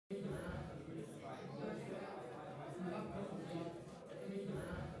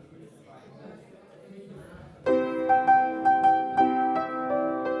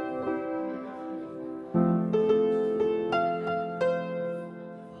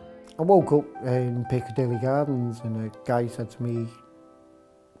I woke up in Piccadilly Gardens and a guy said to me,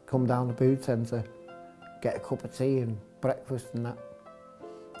 come down the boot centre, get a cup of tea and breakfast and that.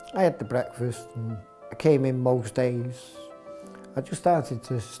 I had the breakfast and I came in most days. I just started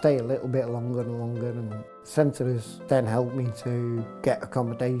to stay a little bit longer and longer, and the centre has then helped me to get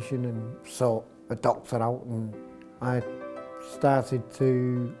accommodation and sort a doctor out, and I started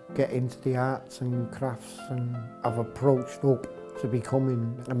to get into the arts and crafts, and I've approached up to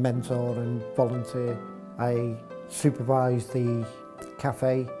becoming a mentor and volunteer. I supervise the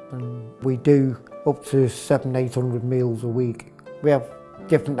cafe and we do up to 700-800 meals a week. We have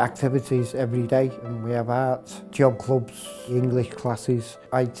different activities every day, and we have art, job clubs, English classes,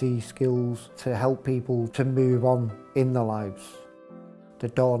 IT skills to help people to move on in their lives. The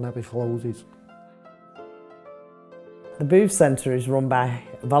door never closes. The Booth Centre is run by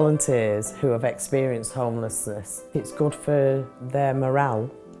volunteers who have experienced homelessness. It's good for their morale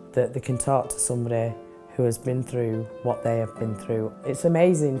that they can talk to somebody who has been through what they have been through. It's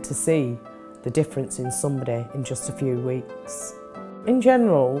amazing to see the difference in somebody in just a few weeks. In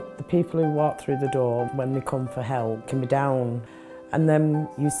general, the people who walk through the door when they come for help can be down, and then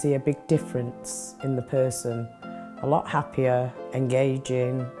you see a big difference in the person. A lot happier,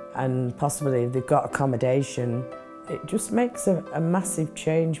 engaging, and possibly if they've got accommodation, it just makes a massive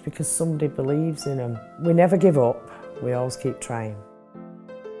change because somebody believes in them. We never give up, we always keep trying.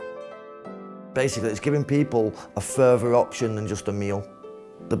 Basically, it's giving people a further option than just a meal.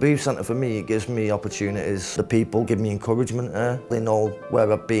 The Booth Centre for me, it gives me opportunities. The people give me encouragement there. They know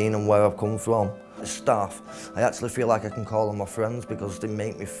where I've been and where I've come from. The staff, I actually feel like I can call them my friends because they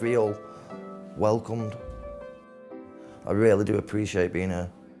make me feel welcomed. I really do appreciate being here.